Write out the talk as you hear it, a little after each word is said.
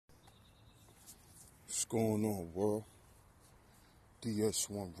Going on, world?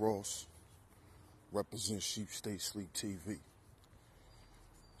 DS1 Ross represents Sheep Stay Sleep TV.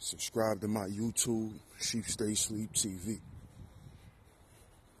 Subscribe to my YouTube, Sheep Stay Sleep TV.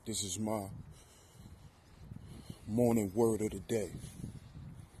 This is my morning word of the day.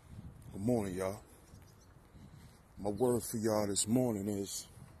 Good morning, y'all. My word for y'all this morning is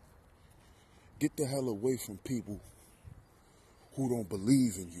get the hell away from people who don't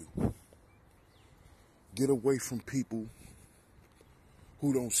believe in you. Get away from people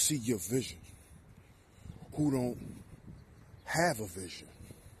who don't see your vision, who don't have a vision.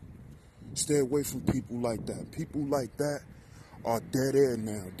 Stay away from people like that. People like that are dead air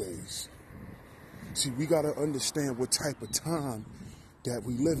nowadays. See, we got to understand what type of time that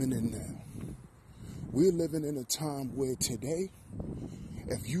we living in now. We're living in a time where today,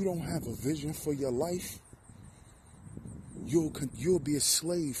 if you don't have a vision for your life, you'll be a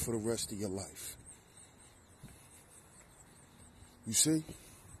slave for the rest of your life. You see?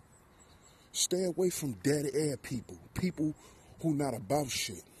 Stay away from dead air people. People who not about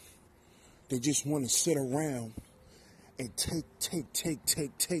shit. They just want to sit around and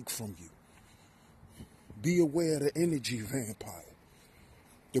take from you. Be aware of the energy vampire.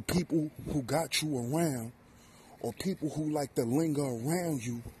 The people who got you around, or people who like to linger around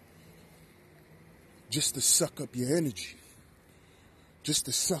you just to suck up your energy, just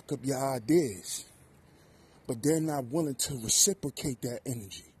to suck up your ideas. But they're not willing to reciprocate that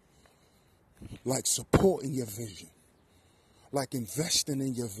energy. Like supporting your vision. Like investing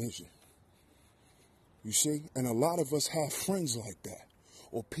in your vision. You see? And a lot of us have friends like that.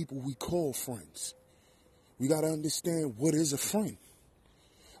 Or people we call friends. We got to understand what is a friend.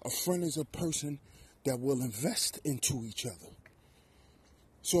 A friend is a person that will invest into each other.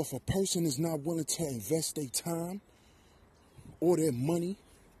 So if a person is not willing to invest their time, or their money,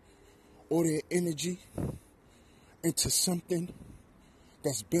 or their energy into something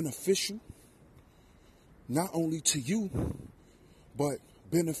that's beneficial, not only to you, but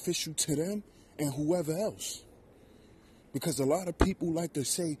beneficial to them and whoever else. Because a lot of people like to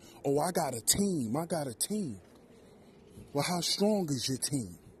say, oh, I got a team. Well, how strong is your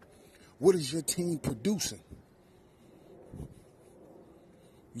team? What is your team producing?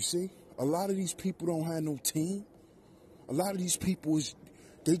 You see, a lot of these people don't have no team. A lot of these people,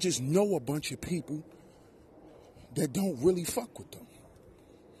 they just know a bunch of people that don't really fuck with them.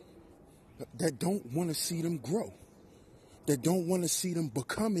 That don't want to see them grow. That don't want to see them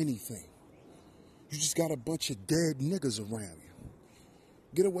become anything. You just got a bunch of dead niggas around you.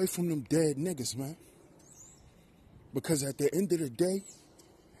 Get away from them dead niggas, man. Because at the end of the day,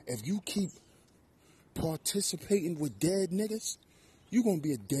 if you keep participating with dead niggas, you're going to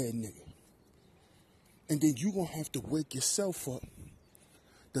be a dead nigga. And then you're going to have to wake yourself up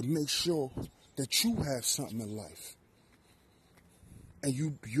to make sure that you have something in life. And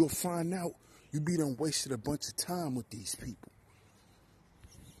you'll find out you be done wasted a bunch of time with these people.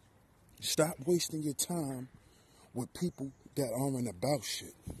 Stop wasting your time with people that aren't about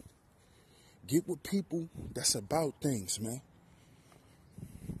shit. Get with people that's about things, man.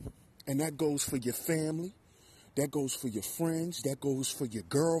 And that goes for your family. That goes for your friends. That goes for your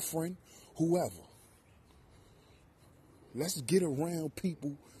girlfriend. Whoever. Let's get around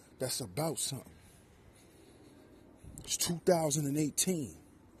people that's about something. It's 2018.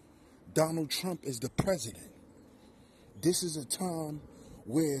 Donald Trump is the president. This is a time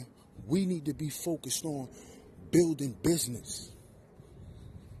where we need to be focused on building business.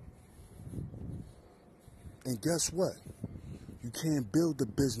 And guess what? You can't build a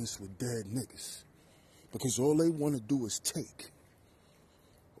business with dead niggas. Because all they want to do is take.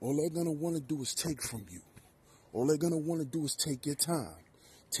 All they're going to want to do is take from you. All they're going to want to do is take your time,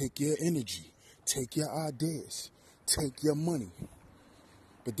 take your energy, take your ideas, take your money.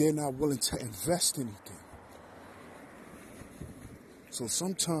 But they're not willing to invest anything. So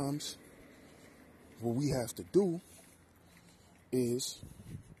sometimes what we have to do is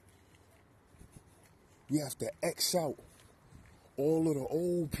we have to X out all of the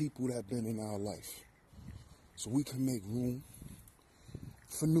old people that have been in our life so we can make room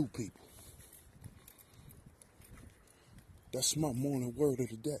for new people. That's my morning word of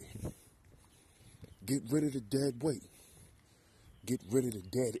the day. Get rid of the dead weight. Get rid of the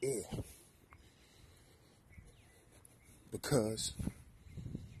dead air. Because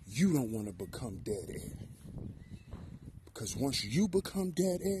you don't want to become dead air. Because once you become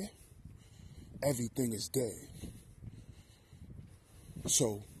dead air, everything is dead.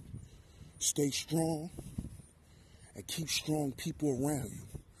 So, stay strong and keep strong people around you.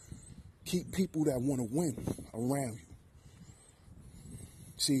 Keep people that want to win around you.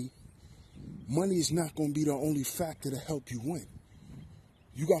 See, money is not going to be the only factor to help you win.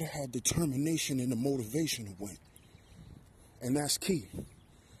 You got to have determination and the motivation to win. And that's key.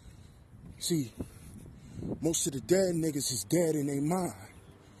 See, most of the dead niggas is dead in their mind.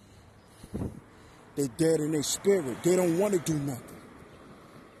 They dead in their spirit. They don't want to do nothing.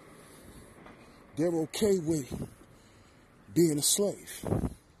 They're okay with being a slave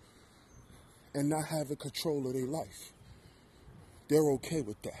and not having control of their life. They're okay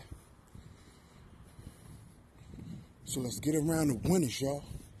with that. So let's get around the winners, y'all,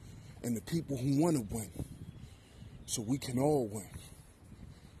 and the people who want to win, so we can all win.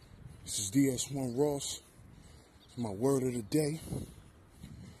 This is DS1 Ross. It's my word of the day.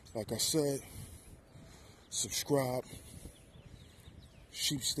 Like I said, subscribe.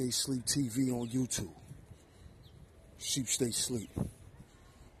 Sheep Stay Sleep TV on YouTube. Sheep Stay Sleep.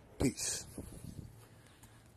 Peace.